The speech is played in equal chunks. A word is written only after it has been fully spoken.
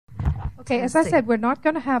Okay, as I said, we're not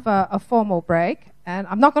going to have a formal break, and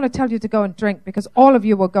I'm not going to tell you to go and drink because all of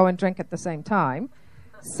you will go and drink at the same time.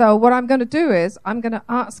 So what I'm going to do is I'm going to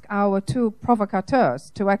ask our two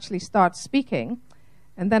provocateurs to actually start speaking,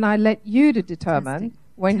 and then I let you to determine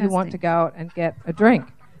when you want to go out and get a drink.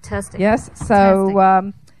 Yes,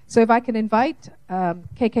 so so if I can invite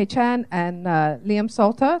KK Chan and Liam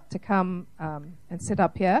Salter to come and sit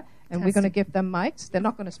up here, and we're going to give them mics. They're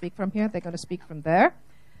not going to speak from here, they're going to speak from there.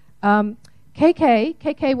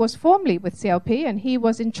 KK was formerly with CLP, and he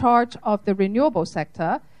was in charge of the renewable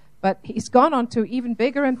sector, but he's gone on to even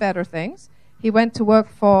bigger and better things. He went to work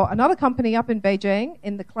for another company up in Beijing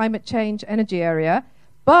in the climate change energy area,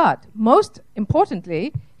 but most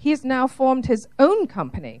importantly, he has now formed his own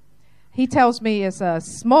company. He tells me is a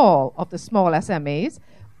small of the small SMEs,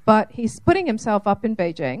 but he's putting himself up in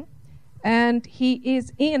Beijing, and he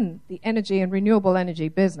is in the energy and renewable energy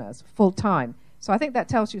business full time. So I think that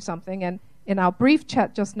tells you something. And in our brief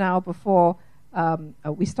chat just now before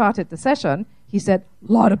we started the session, he said,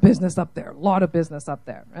 a lot of business up there,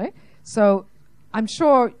 right? So I'm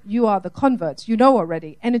sure you are the converts. You know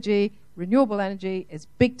already, energy, renewable energy is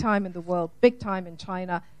big time in the world, big time in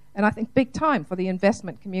China, and I think big time for the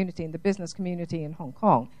investment community and the business community in Hong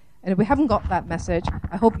Kong. And if we haven't got that message,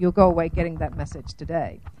 I hope you'll go away getting that message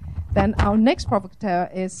today. Then our next provocateur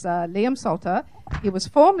is Liam Salter. He was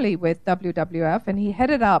formerly with WWF, and he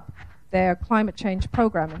headed up their climate change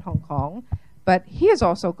program in Hong Kong. But he has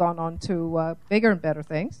also gone on to bigger and better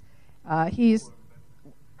things. He's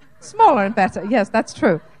smaller and better. Yes, that's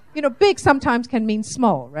true. You know, big sometimes can mean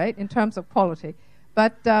small, right, in terms of quality.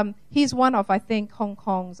 But he's one of, I think, Hong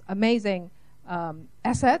Kong's amazing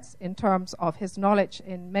assets in terms of his knowledge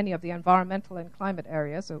in many of the environmental and climate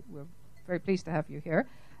areas. So we're very pleased to have you here.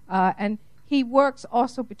 And he works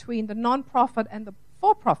also between the non-profit and the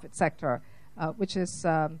for-profit sector, which is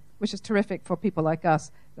terrific for people like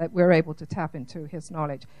us that we're able to tap into his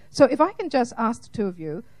knowledge. So if I can just ask the two of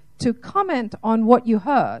you to comment on what you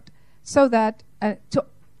heard, so that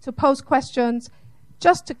to pose questions,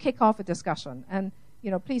 just to kick off a discussion. And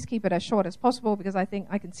please keep it as short as possible because I think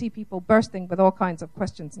I can see people bursting with all kinds of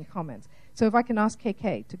questions and comments. So if I can ask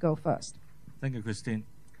KK to go first. Thank you, Christine.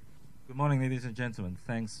 Good morning, ladies and gentlemen.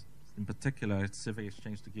 Thanks in particular at Civic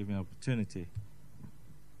Exchange to give me an opportunity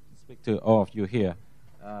to speak to all of you here.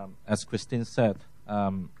 As Christine said,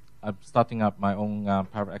 I'm starting up my own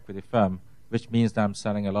private equity firm, which means that I'm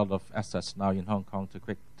selling a lot of assets now in Hong Kong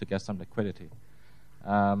to get some liquidity.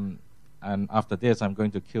 And after this, I'm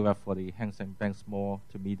going to queue up for the Hang Seng Bank small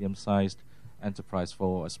to medium-sized enterprise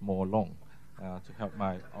for a small loan to help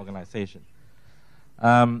my organization.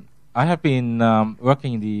 I have been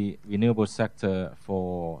working in the renewable sector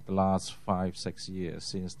for the last 5-6 years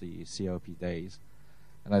since the CLP days.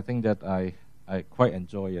 And I think that I quite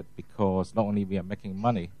enjoy it because not only we are making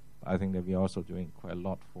money, I think that we are also doing quite a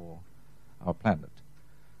lot for our planet.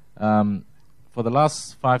 For the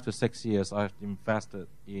last 5 to 6 years, I've invested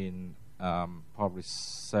in probably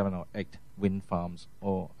 7 or 8 wind farms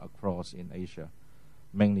all across in Asia,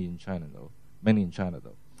 mainly in China though.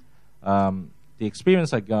 The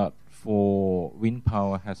experience I got for wind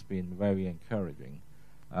power has been very encouraging,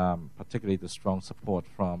 particularly the strong support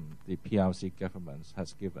from the PRC governments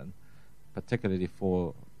has given, particularly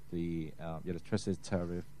for the electricity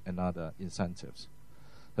tariff and other incentives.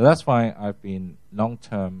 So that's why I've been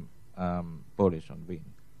long-term bullish on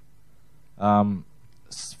wind.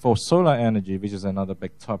 For solar energy, which is another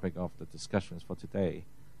big topic of the discussions for today,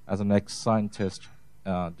 as an ex-scientist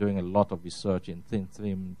doing a lot of research in thin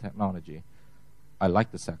film technology, I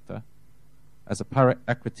like the sector. As a private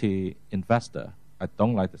equity investor, I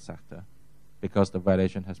don't like the sector because the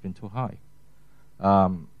valuation has been too high.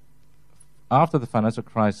 After the financial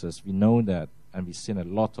crisis, we know that, and we've seen a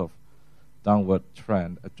lot of downward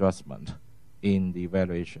trend adjustment in the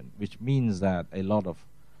valuation, which means that a lot of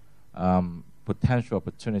potential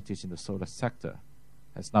opportunities in the solar sector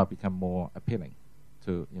has now become more appealing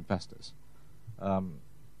to investors.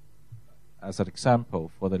 As an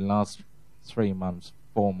example, for the last 3 months,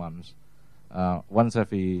 4 months, once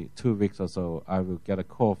every 2 weeks or so, I will get a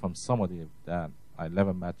call from somebody that I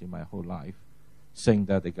never met in my whole life, saying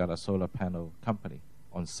that they got a solar panel company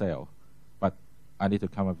on sale, but I need to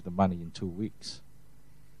come up with the money in 2 weeks.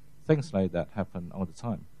 Things like that happen all the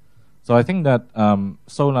time. So I think that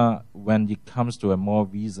solar, when it comes to a more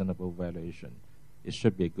reasonable valuation, it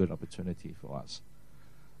should be a good opportunity for us.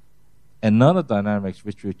 Another dynamic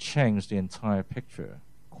which will change the entire picture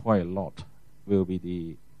quite a lot will be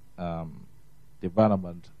the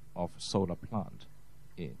development of solar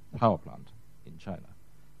power plant in China.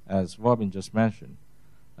 As Robin just mentioned,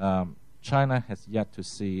 China has yet to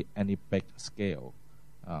see any big scale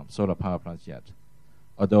solar power plants yet,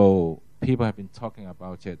 although people have been talking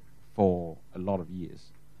about it for a lot of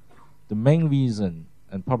years. The main reason,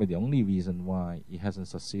 and probably the only reason why it hasn't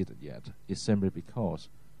succeeded yet, is simply because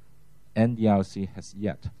NDRC has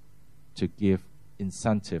yet to give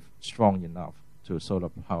incentive strong enough to a solar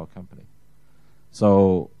power company.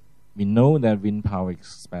 So we know that wind power is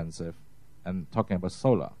expensive, and talking about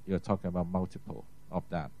solar, you're talking about multiple of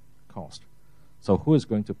that cost. So who is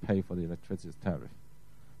going to pay for the electricity tariff?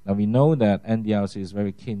 Now we know that NDRC is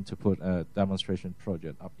very keen to put a demonstration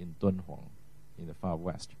project up in Dunhuang in the far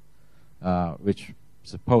west, which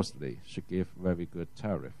supposedly should give very good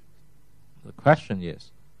tariff. The question is,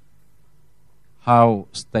 how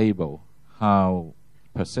stable, how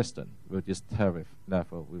persistent will this tariff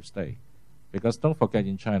level will stay? Because don't forget,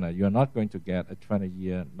 in China, you're not going to get a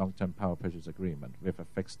 20-year long-term power purchase agreement with a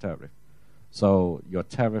fixed tariff. So your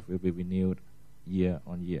tariff will be renewed year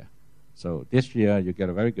on year. So this year, you get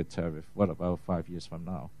a very good tariff. What about 5 years from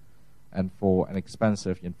now? And for an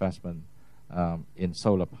expensive investment in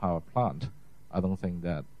solar power plant, I don't think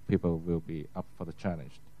that people will be up for the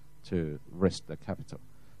challenge to risk the capital.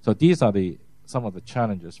 So these are some of the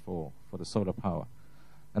challenges for the solar power.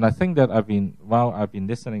 And I think that while I've been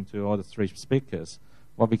listening to all the three speakers,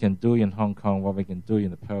 what we can do in Hong Kong, what we can do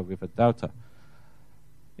in the Pearl River Delta,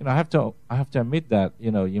 I have to admit that,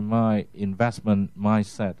 in my investment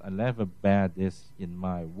mindset, I never bear this in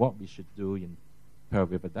mind what we should do in Pearl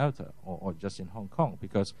River Delta or just in Hong Kong,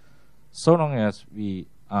 because so long as we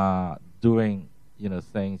are doing,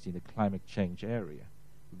 things in the climate change area,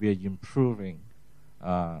 we are improving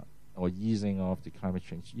or easing off the climate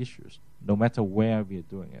change issues, no matter where we are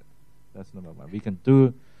doing it. That's number one. We can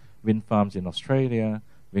do wind farms in Australia,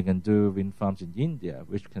 we can do wind farms in India,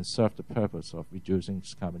 which can serve the purpose of reducing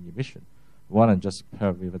carbon emission, rather than just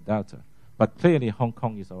Pearl River Delta. But clearly, Hong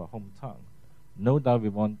Kong is our hometown. No doubt we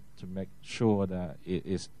want to make sure that it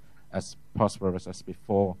is as prosperous as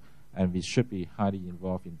before, and we should be highly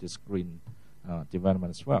involved in this green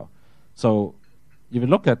development as well. So if you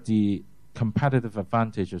look at the competitive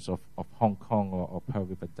advantages of Hong Kong or Pearl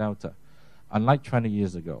River Delta, unlike 20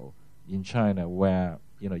 years ago in China, where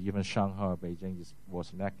even Shanghai or Beijing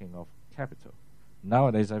was lacking of capital,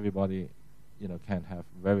 nowadays everybody can have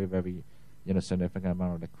very, very significant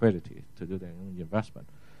amount of liquidity to do their own investment.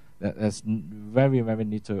 That's very, very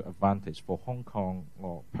little advantage for Hong Kong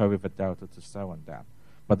or Pearl River Delta to sell on that.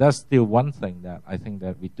 But that's still one thing that I think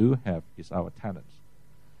that we do have is our talents.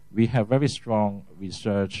 We have very strong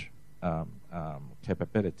research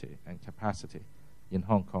capability and capacity in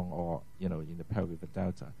Hong Kong or in the Pearl River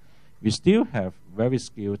Delta. We still have very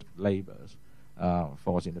skilled laborers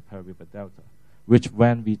force in the Pearl River Delta, which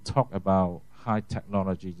when we talk about high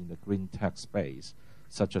technology in the green tech space,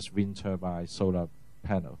 such as wind turbine, solar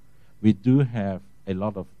panel, we do have a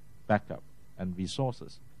lot of backup and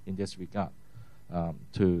resources in this regard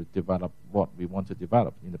to develop what we want to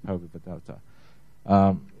develop in the Pearl River Delta.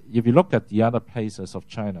 If you look at the other places of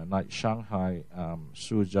China, like Shanghai,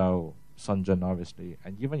 Suzhou, Shenzhen, obviously,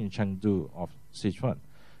 and even in Chengdu of Sichuan,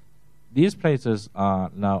 these places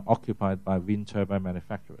are now occupied by wind turbine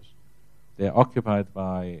manufacturers. They are occupied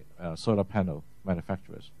by solar panel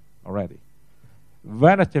manufacturers already.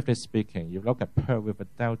 Relatively speaking, you look at Pearl River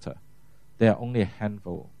Delta, there are only a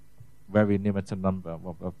handful, very limited number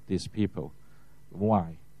of these people.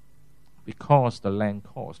 Why? Because the land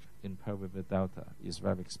cost in Pearl River Delta is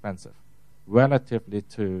very expensive, relatively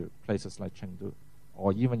to places like Chengdu,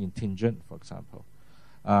 or even in Tianjin, for example.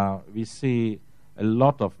 We see a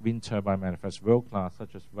lot of wind turbine manufacturers, world-class,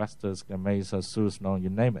 such as Vestas, Gamesa, Suzlon, you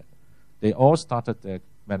name it. They all started their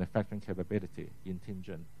manufacturing capability in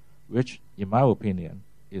Tianjin, which, in my opinion,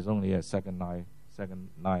 is only a second-tier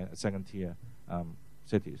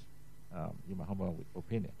cities, in my humble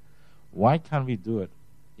opinion. Why can't we do it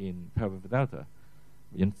in Pearl River Delta?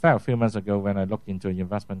 In fact, a few months ago, when I looked into an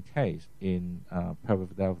investment case in Pearl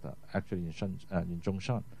River Delta, actually in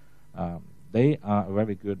Zhongshan, they are a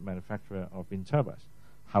very good manufacturer of wind turbines.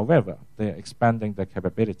 However, they are expanding their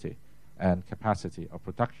capability and capacity of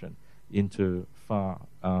production into far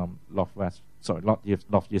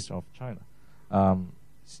northeast of China,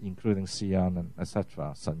 including Xi'an and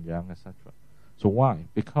etc., Shenyang, etc. So why?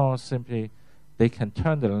 Because simply they can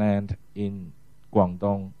turn the land in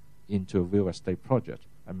Guangdong into a real estate project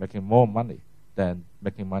and making more money than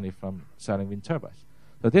making money from selling wind turbines.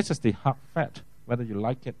 So this is the hard fact, whether you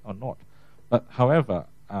like it or not. But however,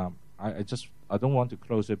 I don't want to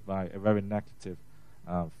close it by a very negative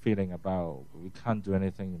feeling about we can't do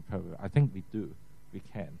anything in Pearl River. I think we do. We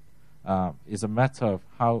can. It's a matter of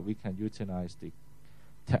how we can utilize the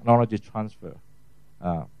technology transfer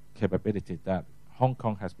capability that Hong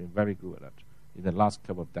Kong has been very good at in the last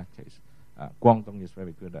couple of decades. Guangdong is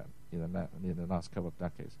very good at in the last couple of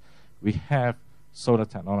decades. We have solar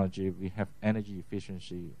technology, we have energy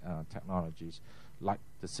efficiency technologies, like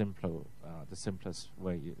the simplest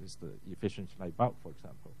way is the efficiency light bulb, for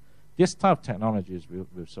example. This type of technologies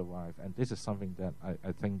will survive, and this is something that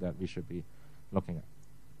I think that we should be looking at.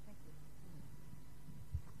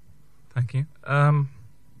 Thank you.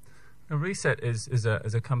 Reset is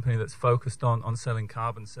a company that's focused on selling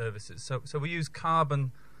carbon services. So we use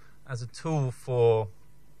carbon as a tool for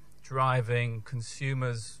driving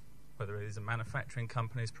consumers, whether it is manufacturing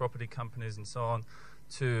companies, property companies, and so on,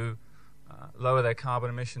 to lower their carbon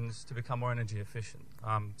emissions to become more energy efficient.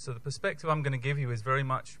 So the perspective I'm going to give you is very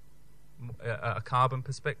much a carbon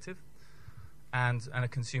perspective and a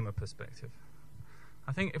consumer perspective.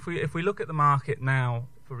 I think if we look at the market now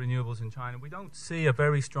for renewables in China, we don't see a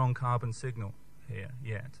very strong carbon signal here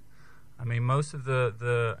yet. I mean, most of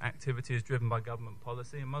the activity is driven by government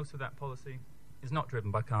policy, and most of that policy is not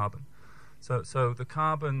driven by carbon. So the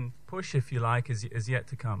carbon push, if you like, is yet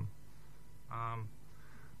to come.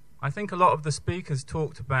 I think a lot of the speakers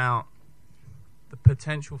talked about the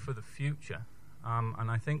potential for the future. And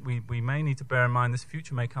I think we may need to bear in mind this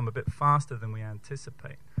future may come a bit faster than we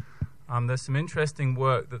anticipate. There's some interesting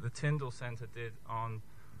work that the Tyndall Center did on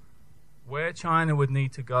where China would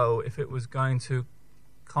need to go if it was going to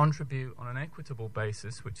contribute on an equitable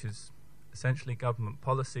basis, which is essentially government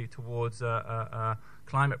policy, towards a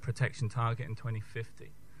climate protection target in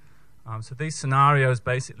 2050. So these scenarios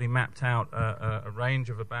basically mapped out a range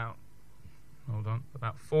of about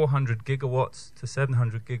 400 gigawatts to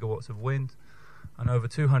 700 gigawatts of wind, and over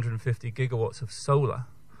 250 gigawatts of solar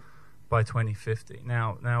by 2050.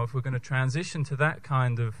 Now, if we're going to transition to that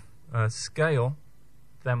kind of scale,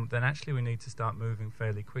 then actually we need to start moving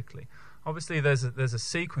fairly quickly. Obviously, there's a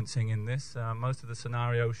sequencing in this. Most of the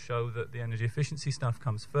scenarios show that the energy efficiency stuff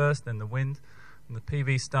comes first, then the wind, and the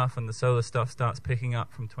PV stuff and the solar stuff starts picking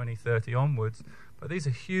up from 2030 onwards. But these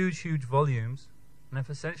are huge, huge volumes, and if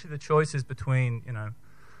essentially the choice is between,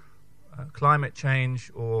 climate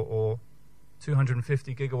change or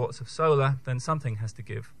 250 gigawatts of solar, then something has to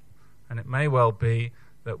give. And it may well be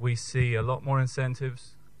that we see a lot more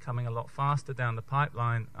incentives coming a lot faster down the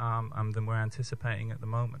pipeline than we're anticipating at the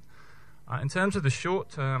moment. In terms of the short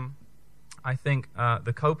term, I think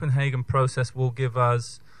the Copenhagen process will give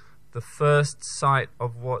us the first sight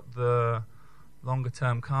of what the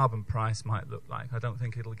longer-term carbon price might look like. I don't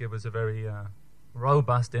think it'll give us a very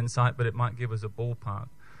robust insight, but it might give us a ballpark.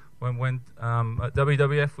 When at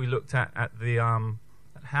WWF we looked at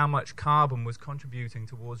how much carbon was contributing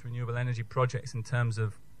towards renewable energy projects in terms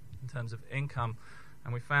of income,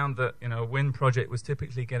 and we found that a wind project was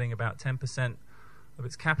typically getting about 10% of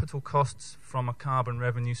its capital costs from a carbon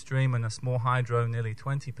revenue stream, and a small hydro nearly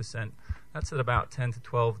 20%. That's at about $10 to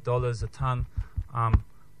 $12 a ton.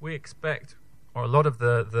 We expect, or a lot of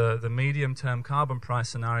the medium-term carbon price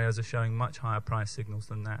scenarios are showing much higher price signals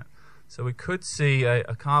than that. So we could see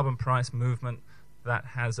a carbon price movement that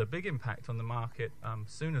has a big impact on the market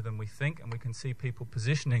sooner than we think, and we can see people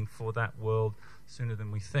positioning for that world sooner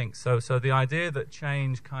than we think. So the idea that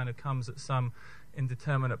change kind of comes at some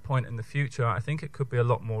indeterminate point in the future, I think it could be a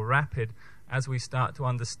lot more rapid as we start to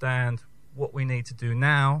understand what we need to do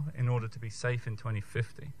now in order to be safe in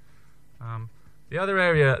 2050. The other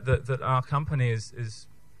area that our company is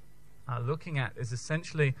looking at is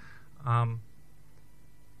essentially how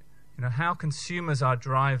consumers are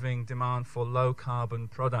driving demand for low-carbon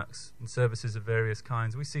products and services of various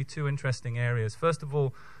kinds. We see two interesting areas. First of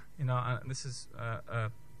all, this is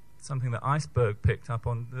something that Iceberg picked up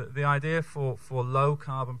on, the idea for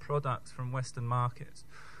low-carbon products from Western markets.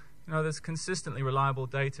 There's consistently reliable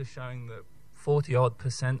data showing that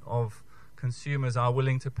 40-odd% of consumers are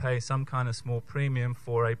willing to pay some kind of small premium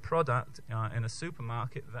for a product in a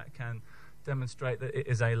supermarket that can demonstrate that it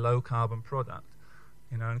is a low-carbon product.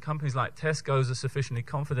 And companies like Tesco's are sufficiently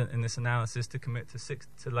confident in this analysis to commit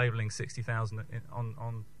to labeling 60,000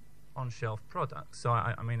 on-shelf products. So,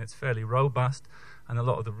 I mean, it's fairly robust, and a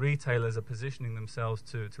lot of the retailers are positioning themselves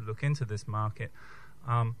to look into this market.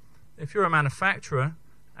 If you're a manufacturer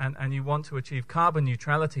and you want to achieve carbon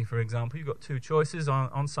neutrality, for example, you've got two choices,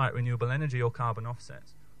 on-site renewable energy or carbon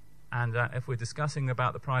offsets. And if we're discussing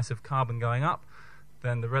about the price of carbon going up,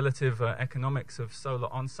 then the relative economics of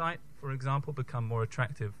solar on-site, for example, become more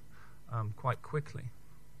attractive quite quickly.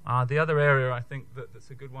 The other area I think that's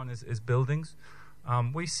a good one is buildings.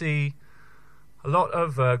 We see a lot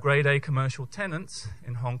of grade A commercial tenants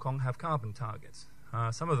in Hong Kong have carbon targets.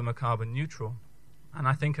 Some of them are carbon neutral. And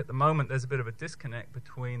I think at the moment there's a bit of a disconnect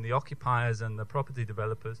between the occupiers and the property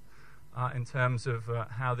developers in terms of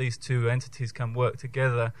how these two entities can work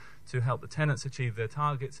together to help the tenants achieve their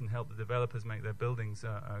targets and help the developers make their buildings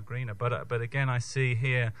greener. But again, I see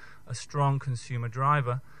here a strong consumer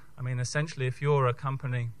driver. I mean, essentially, if you're a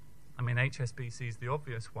company, I mean, HSBC is the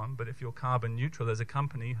obvious one, but if you're carbon neutral as a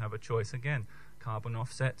company, you have a choice again, carbon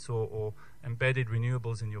offsets or embedded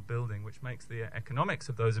renewables in your building, which makes the economics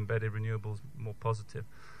of those embedded renewables more positive.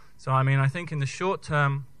 So, I mean, I think in the short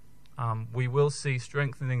term, we will see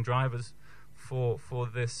strengthening drivers for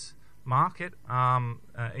this market,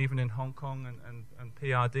 even in Hong Kong and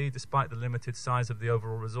PRD, despite the limited size of the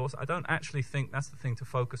overall resource. I don't actually think that's the thing to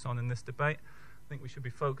focus on in this debate. I think we should be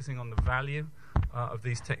focusing on the value of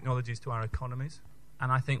these technologies to our economies.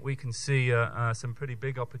 And I think we can see some pretty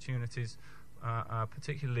big opportunities,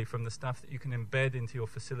 particularly from the stuff that you can embed into your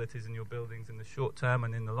facilities and your buildings in the short term,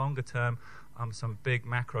 and in the longer term, some big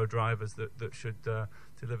macro drivers that should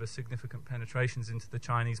deliver significant penetrations into the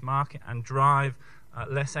Chinese market and drive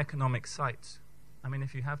less economic sites. I mean,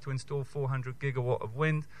 if you have to install 400 gigawatt of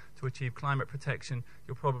wind to achieve climate protection,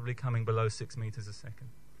 you're probably coming below 6 meters a second.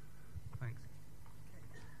 Thanks.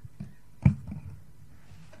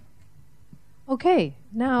 Okay,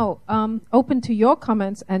 now open to your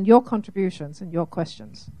comments and your contributions and your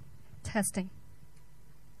questions. Testing.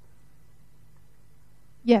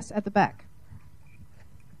 Yes, at the back.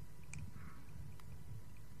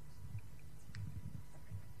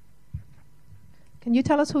 Can you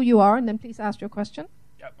tell us who you are and then please ask your question?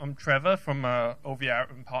 Yeah, I'm Trevor from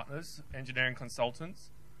OVR and Partners, engineering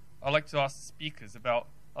consultants. I'd like to ask the speakers about,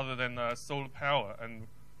 other than solar power and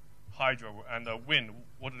hydro and wind,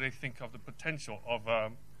 what do they think of the potential of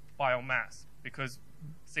biomass? Because,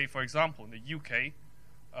 say, for example, in the UK,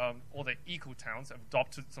 all the eco-towns have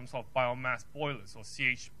adopted some sort of biomass boilers, or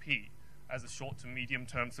CHP, as a short to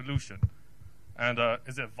medium-term solution. And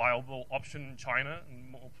is it a viable option in China,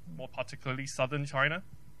 and more particularly southern China?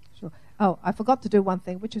 Sure. Oh, I forgot to do one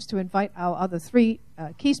thing, which is to invite our other three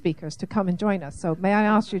key speakers to come and join us. So may I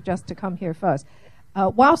ask you just to come here first?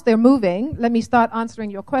 Whilst they're moving, let me start answering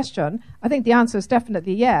your question. I think the answer is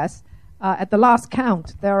definitely yes. At the last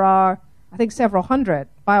count, there are, I think, several hundred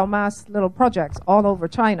biomass little projects all over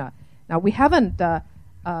China. Now, we haven't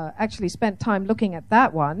actually spent time looking at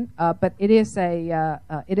that one, but it is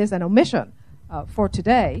an omission for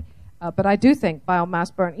today. But I do think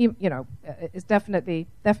biomass burn, is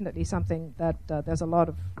definitely something that there's a lot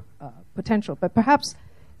of potential. But perhaps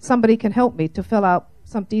somebody can help me to fill out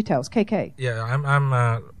some details. KK. Yeah, I'm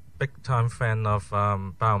a big-time fan of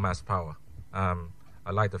biomass power.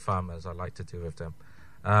 I like the farmers. I like to deal with them.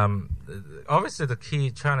 Obviously, the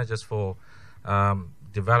key challenges for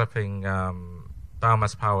developing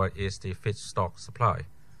biomass power is the feedstock supply,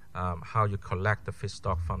 how you collect the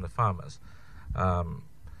feedstock from the farmers.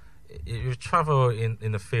 If you travel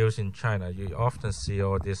in the fields in China, you often see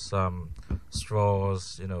all these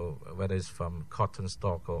straws, whether it's from cotton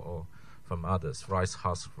stalk or from others, rice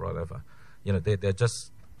husk, whatever. They're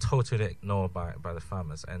just totally ignored by the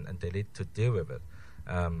farmers, and they need to deal with it.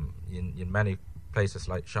 In many places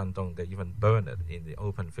like Shandong, they even burn it in the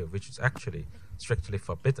open field, which is actually strictly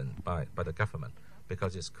forbidden by the government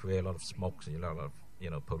because it's create a lot of smoke, a lot of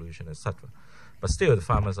pollution, etc. But still, the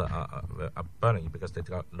farmers are burning because they've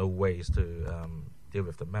got no ways to deal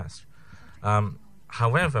with the mess.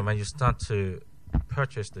 However, when you start to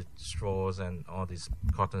purchase the straws and all this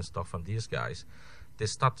cotton stock from these guys, they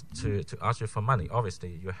start to ask you for money.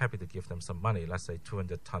 Obviously, you're happy to give them some money, let's say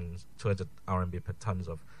 200 RMB per tons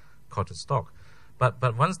of cotton stock.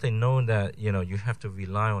 But once they know that you have to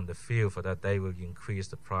rely on the field for that, they will increase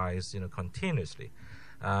the price continuously.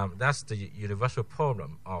 That's the universal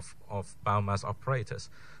problem of biomass operators.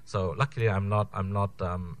 So luckily, I'm not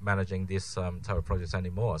managing this type of projects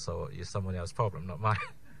anymore. So it's someone else's problem, not mine.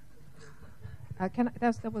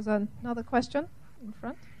 There was another question in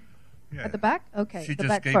front. Yeah. At the back? Okay. She the just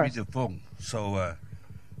back gave first. me the phone, so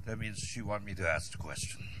that means she wants me to ask the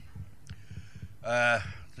question.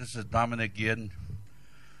 This is Dominic Yin,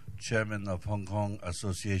 Chairman of Hong Kong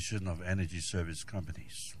Association of Energy Service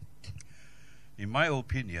Companies. In my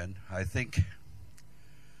opinion, I think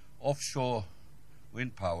offshore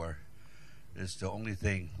wind power is the only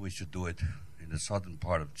thing we should do it in the southern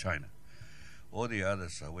part of China. All the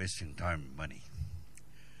others are wasting time and money.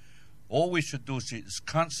 All we should do is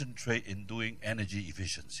concentrate in doing energy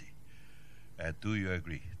efficiency. Do you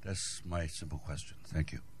agree? That's my simple question.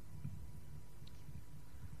 Thank you.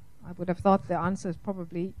 I would have thought the answer is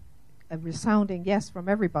probably a resounding yes from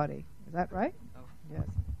everybody. Is that right? No. Yes.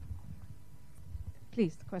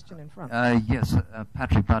 Please, the question in front. Yes,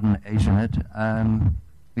 Patrick Budden, AsiaNet.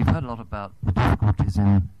 We've heard a lot about the difficulties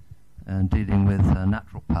in dealing with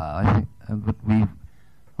natural power. I think, but we've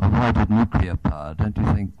avoided nuclear power. Don't you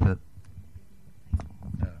think that?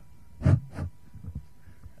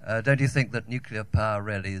 Don't you think that nuclear power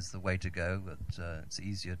really is the way to go? That it's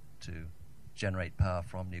easier to generate power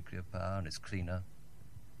from nuclear power and it's cleaner?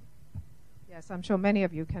 Yes, I'm sure many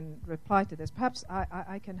of you can reply to this. Perhaps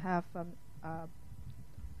I can have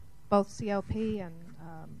both CLP and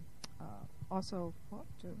also what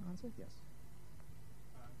to answer? Yes.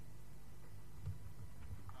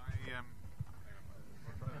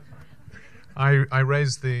 I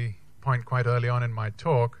raised the point quite early on in my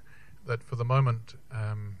talk that for the moment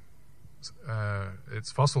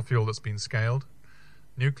it's fossil fuel that's been scaled.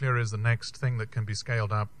 Nuclear is the next thing that can be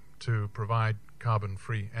scaled up to provide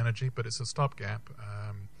carbon-free energy, but it's a stopgap.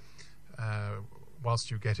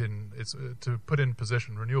 Whilst you get in, to put in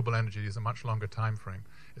position, renewable energy is a much longer time frame.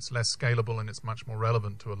 It's less scalable and it's much more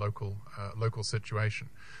relevant to a local situation.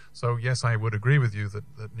 So yes, I would agree with you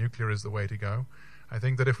that nuclear is the way to go. I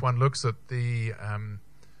think that if one looks at the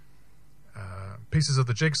pieces of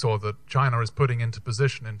the jigsaw that China is putting into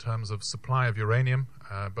position in terms of supply of uranium,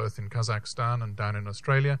 both in Kazakhstan and down in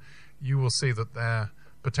Australia, you will see that their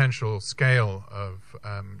potential scale of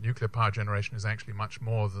nuclear power generation is actually much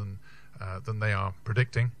more than they are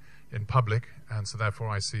predicting in public, and so therefore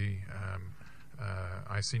I see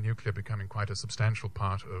nuclear becoming quite a substantial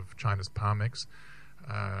part of China's power mix.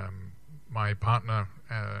 My partner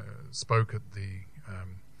spoke at the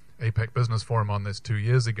APEC Business Forum on this 2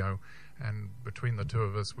 years ago, and between the two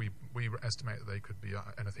of us, we estimate that they could be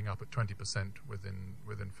anything up at 20%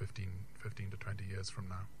 within 15 to 20 years from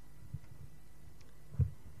now.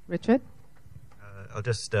 Richard? I'll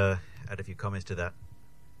just add a few comments to that.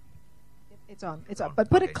 It's on. But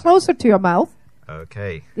put it closer to your mouth.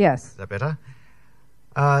 Okay. Yes. Is that better?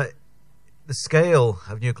 The scale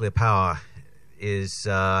of nuclear power is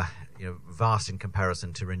vast in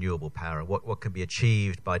comparison to renewable power. What can be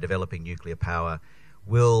achieved by developing nuclear power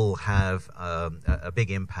will have a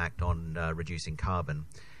big impact on reducing carbon.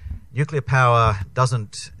 Nuclear power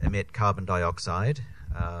doesn't emit carbon dioxide.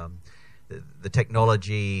 The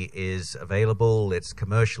technology is available, it's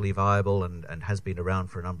commercially viable and has been around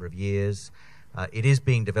for a number of years. It is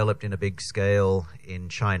being developed in a big scale in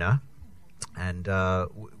China, and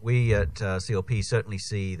we at CLP certainly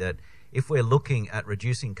see that if we're looking at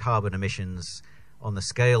reducing carbon emissions on the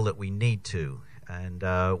scale that we need to, and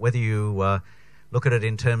whether you look at it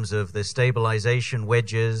in terms of the stabilization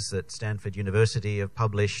wedges that Stanford University have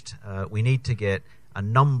published, we need to get a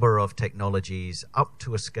number of technologies up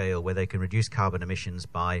to a scale where they can reduce carbon emissions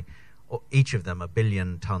by each of them 1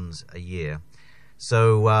 billion tons a year.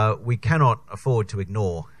 So we cannot afford to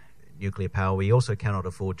ignore nuclear power. We also cannot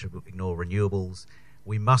afford to ignore renewables.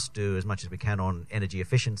 We must do as much as we can on energy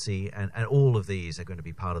efficiency, and all of these are going to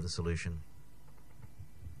be part of the solution.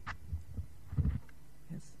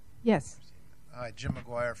 Yes. Hi, Jim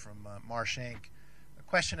McGuire from Marsh Inc. A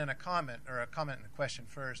question and a comment, or a comment and a question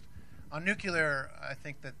first. On nuclear, I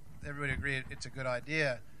think that everybody agreed it's a good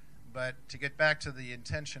idea, but to get back to the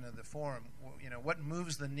intention of the forum, what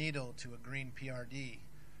moves the needle to a green PRD?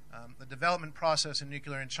 The development process in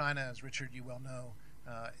nuclear in China, as Richard, you well know,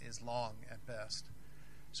 is long at best.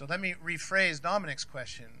 So let me rephrase Dominic's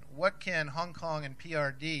question. What can Hong Kong and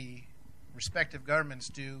PRD, respective governments,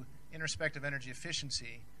 do in respect of energy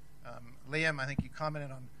efficiency? Liam, I think you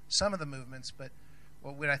commented on some of the movements, but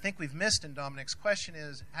what I think we've missed in Dominic's question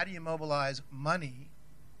is, how do you mobilize money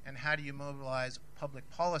and how do you mobilize public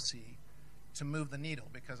policy to move the needle?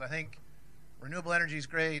 Because I think renewable energy is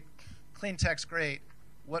great, clean tech's great.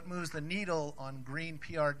 What moves the needle on green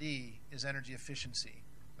PRD is energy efficiency.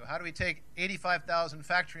 So how do we take 85,000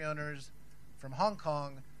 factory owners from Hong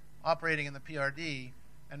Kong operating in the PRD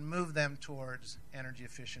and move them towards energy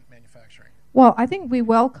efficient manufacturing? Well, I think we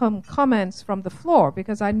welcome comments from the floor,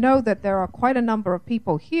 because I know that there are quite a number of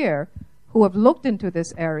people here who have looked into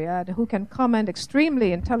this area and who can comment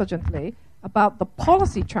extremely intelligently about the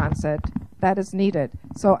policy transit that is needed.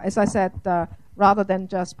 So as I said, rather than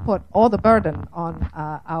just put all the burden on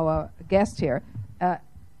our guest here,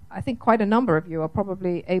 I think quite a number of you are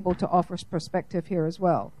probably able to offer perspective here as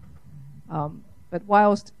well. But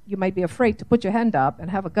whilst you may be afraid to put your hand up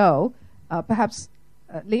and have a go, perhaps,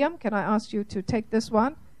 Liam, can I ask you to take this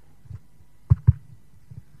one?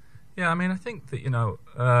 Yeah, I mean, I think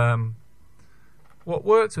that, what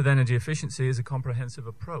works with energy efficiency is a comprehensive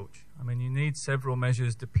approach. I mean, you need several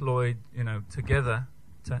measures deployed, together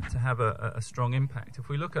to have a strong impact. If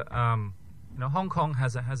we look at, Hong Kong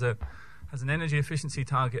has has an energy efficiency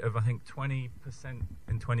target of, I think, 20%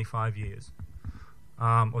 in 25 years.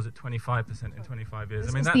 Or was it 25% in 25 years?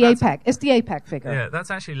 It's the APEC. It's the APEC figure. Yeah, that's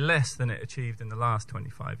actually less than it achieved in the last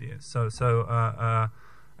 25 years.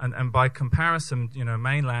 And by comparison,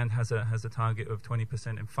 mainland has a target of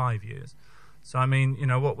 20% in 5 years. So I mean,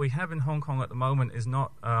 what we have in Hong Kong at the moment is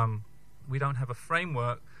not. We don't have a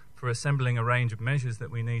framework for assembling a range of measures that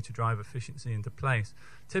we need to drive efficiency into place.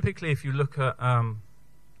 Typically, if you look at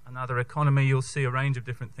another economy, you'll see a range of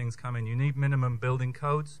different things come in. You need minimum building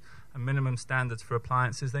codes and minimum standards for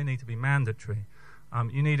appliances. They need to be mandatory.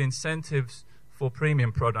 You need incentives for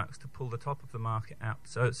premium products to pull the top of the market out.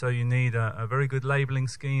 So you need a very good labeling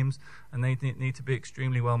schemes, and they need to be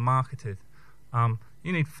extremely well marketed.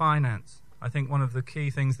 You need finance. I think one of the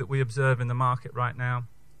key things that we observe in the market right now,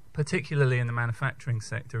 particularly in the manufacturing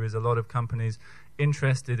sector, is a lot of companies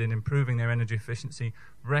interested in improving their energy efficiency,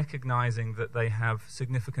 recognizing that they have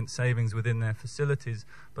significant savings within their facilities,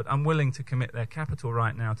 but unwilling to commit their capital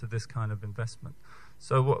right now to this kind of investment.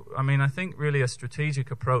 So, I think really a strategic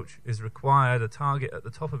approach is required. A target at the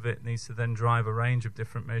top of it needs to then drive a range of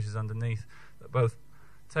different measures underneath that both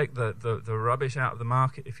take the rubbish out of the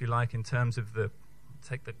market, if you like, in terms of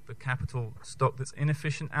take the capital stock that's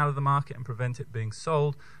inefficient out of the market and prevent it being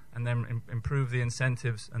sold, and then improve the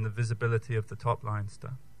incentives and the visibility of the top line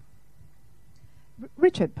stuff.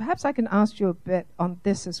 Richard, perhaps I can ask you a bit on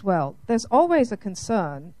this as well. There's always a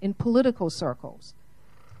concern in political circles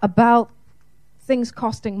about things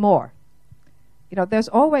costing more. There's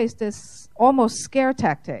always this almost scare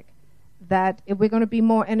tactic that if we're going to be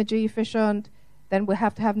more energy efficient, then we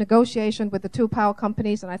have to have negotiation with the two power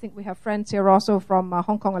companies, and I think we have friends here also from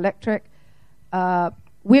Hong Kong Electric.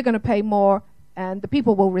 We're going to pay more, and the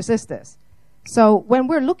people will resist this. So when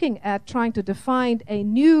we're looking at trying to define a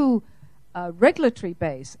new regulatory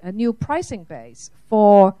base, a new pricing base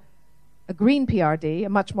for a green PRD, a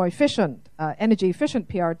much more efficient, energy-efficient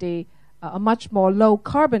PRD, a much more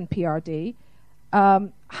low-carbon PRD,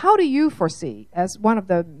 how do you foresee, as one of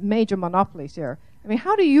the major monopolies here,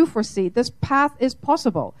 how do you foresee this path is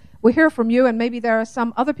possible? We hear from you, and maybe there are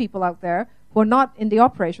some other people out there who are not in the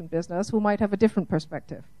operation business who might have a different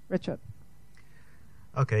perspective. Richard.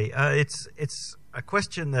 Okay, it's a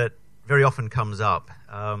question that very often comes up.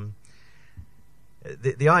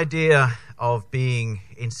 The idea of being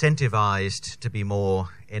incentivized to be more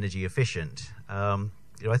energy efficient.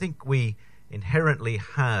 I think we inherently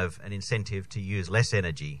have an incentive to use less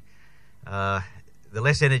energy. The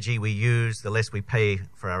less energy we use, the less we pay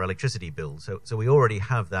for our electricity bill. So we already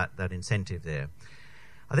have that incentive there.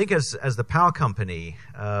 I think as the power company,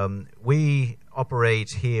 we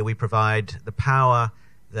operate here, we provide the power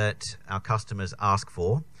that our customers ask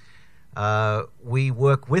for. We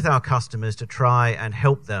work with our customers to try and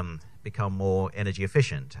help them become more energy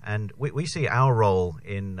efficient. And we see our role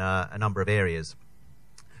in a number of areas.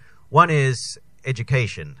 One is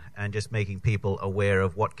education and just making people aware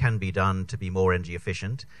of what can be done to be more energy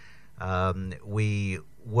efficient. We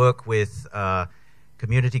work with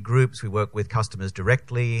community groups, we work with customers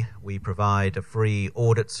directly, we provide a free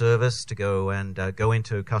audit service to go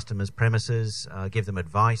into customers' premises, give them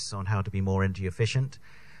advice on how to be more energy efficient.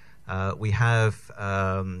 We have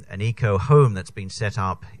an eco home that's been set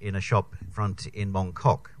up in a shop front in Mong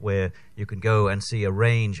Kok, where you can go and see a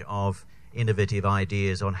range of innovative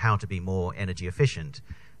ideas on how to be more energy efficient.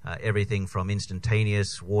 Everything from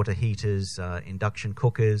instantaneous water heaters, induction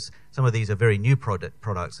cookers. Some of these are very new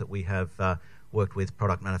products that we have worked with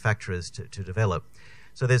product manufacturers to develop.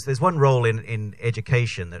 So there's one role in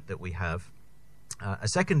education that we have. A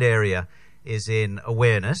second area is in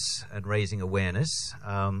awareness and raising awareness.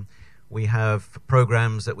 We have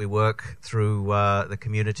programs that we work through the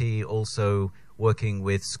community, also working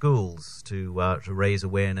with schools to raise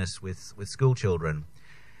awareness with school children.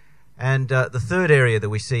 And the third area that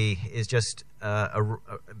we see is just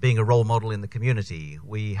being a role model in the community.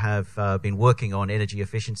 We have been working on energy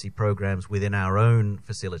efficiency programs within our own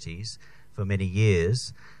facilities for many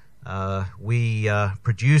years. We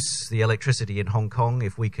produce the electricity in Hong Kong.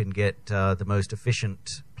 If we can get the most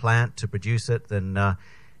efficient plant to produce it, then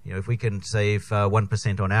if we can save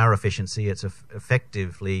 1% on our efficiency, it's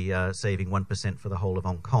effectively saving 1% for the whole of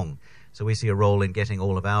Hong Kong. So we see a role in getting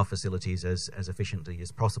all of our facilities as efficiently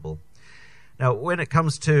as possible. Now, when it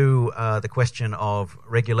comes to the question of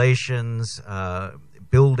regulations,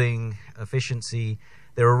 building efficiency,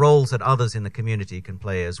 there are roles that others in the community can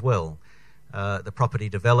play as well. The property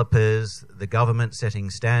developers, the government setting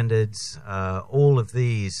standards, all of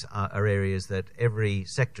these are areas that every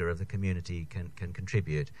sector of the community can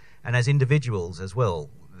contribute. And as individuals as well,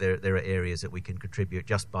 there are areas that we can contribute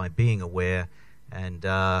just by being aware and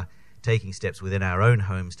taking steps within our own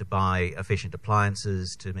homes to buy efficient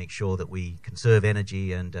appliances, to make sure that we conserve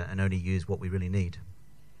energy and only use what we really need.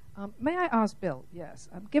 May I ask Bill, yes,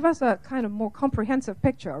 give us a kind of more comprehensive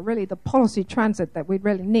picture, really the policy transit that we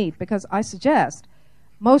really need, because I suggest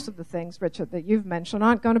most of the things, Richard, that you've mentioned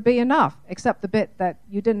aren't going to be enough, except the bit that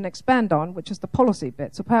you didn't expand on, which is the policy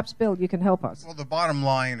bit. So perhaps, Bill, you can help us. Well, the bottom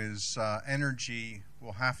line is energy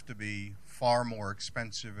will have to be far more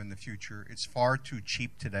expensive in the future. It's far too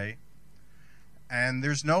cheap today, and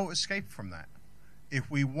there's no escape from that.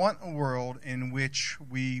 If we want a world in which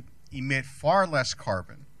we emit far less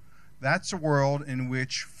carbon, that's a world in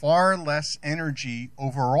which far less energy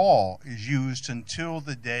overall is used until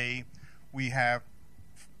the day we have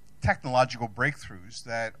technological breakthroughs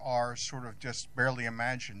that are sort of just barely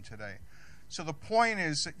imagined today. So the point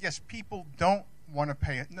is that, yes, people don't want to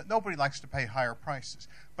pay, nobody likes to pay higher prices,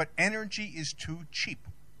 but energy is too cheap.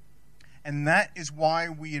 And that is why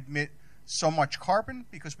we emit so much carbon,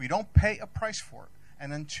 because we don't pay a price for it.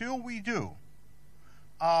 And until we do,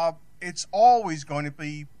 it's always going to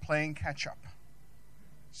be playing catch up.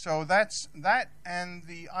 So that's that, and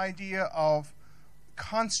the idea of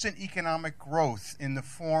constant economic growth in the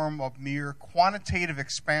form of mere quantitative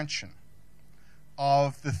expansion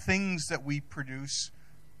of the things that we produce.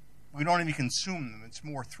 We don't even consume them, it's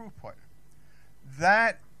more throughput.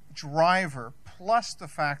 That driver, plus the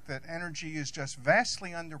fact that energy is just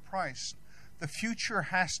vastly underpriced, the future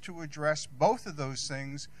has to address both of those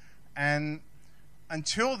things. And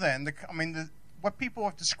until then, what people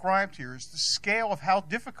have described here is the scale of how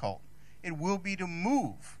difficult it will be to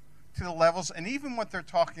move to the levels, and even what they're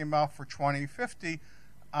talking about for 2050,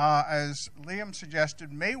 as Liam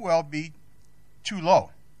suggested, may well be too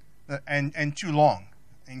low and too long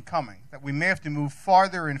in coming, that we may have to move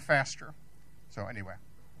farther and faster. So anyway.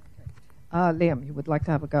 Liam, you would like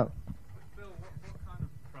to have a go. Bill, what kind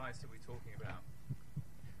of price are we talking about?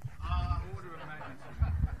 Order of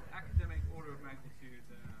magnitude, academic order of magnitude.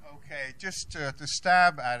 Okay, just to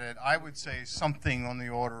stab at it, I would say something on the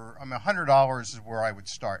order, $100 is where I would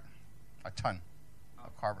start. A ton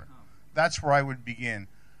of carbon. That's where I would begin.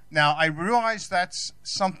 Now, I realize that's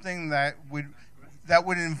something that would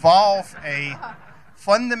involve a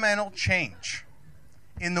fundamental change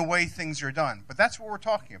in the way things are done. But that's what we're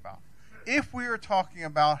talking about. If we are talking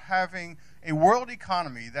about having a world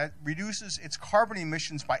economy that reduces its carbon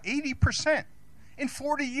emissions by 80% in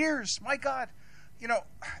 40 years, my God,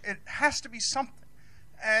 it has to be something.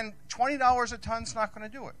 And $20 a ton is not going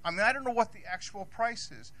to do it. I don't know what the actual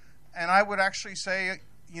price is. And I would actually say,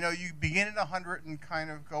 you begin at 100 and kind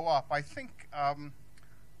of go up. I think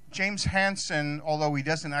James Hansen, although he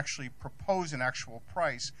doesn't actually propose an actual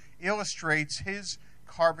price, illustrates his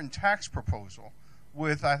carbon tax proposal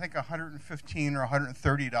with, I think, $115 or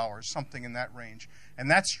 $130, something in that range. And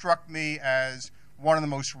that struck me as one of the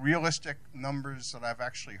most realistic numbers that I've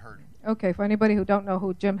actually heard. Okay, for anybody who don't know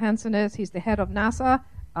who Jim Hansen is, he's the head of NASA,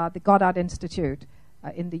 the Goddard Institute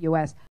in the U.S.